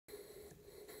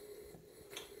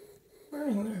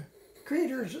Running the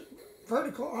Cretors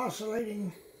vertical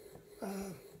oscillating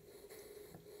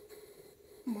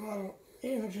model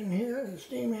engine here, the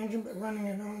steam engine, but running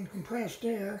it on compressed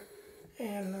air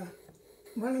and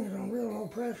running it on real low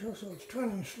pressure, so it's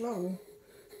turning slow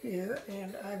here.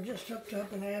 And I've just hooked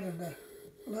up and added a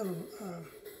little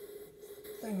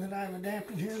thing that I've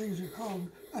adapted here. These are called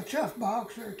a Chuff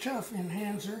box or a Chuff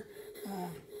enhancer.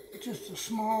 It's just a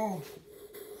small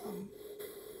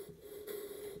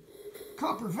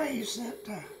copper vase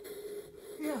that,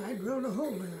 yeah, I drilled a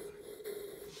hole in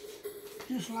it,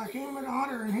 just like Emmett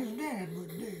Otter and his dad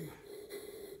would do.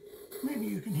 Maybe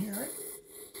you can hear it.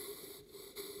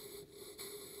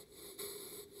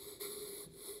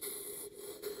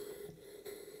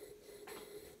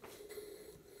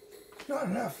 Not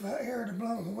enough air to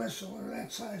blow the whistle, or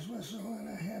that size whistle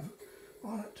that I have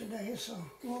on it today, so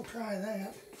we'll try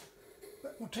that.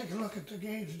 But we'll take a look at the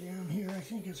gauge down here. I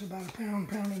think it's about a pound,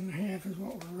 pound and a half is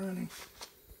what we're running.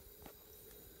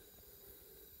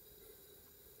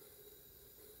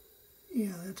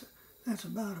 Yeah, that's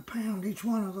about a pound. Each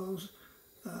one of those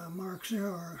marks there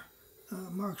are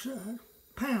marks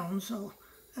pounds, so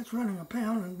that's running a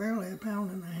pound and barely a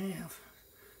pound and a half.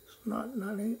 It's not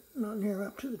near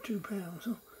up to the 2 pounds,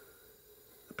 so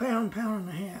a pound, pound and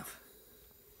a half.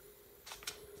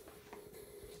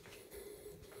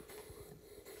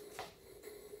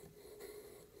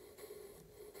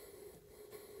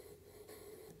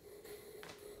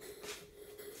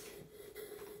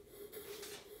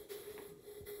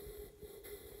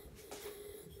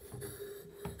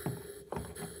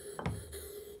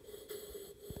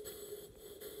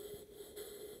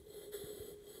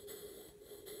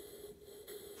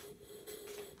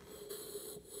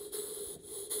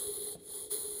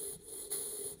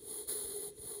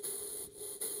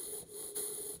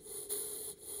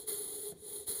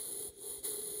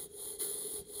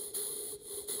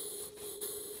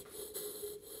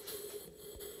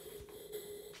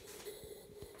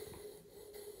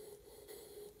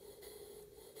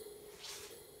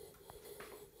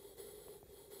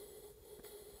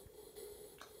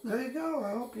 There you go.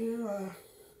 I hope you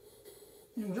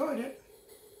enjoyed it.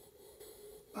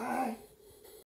 Bye.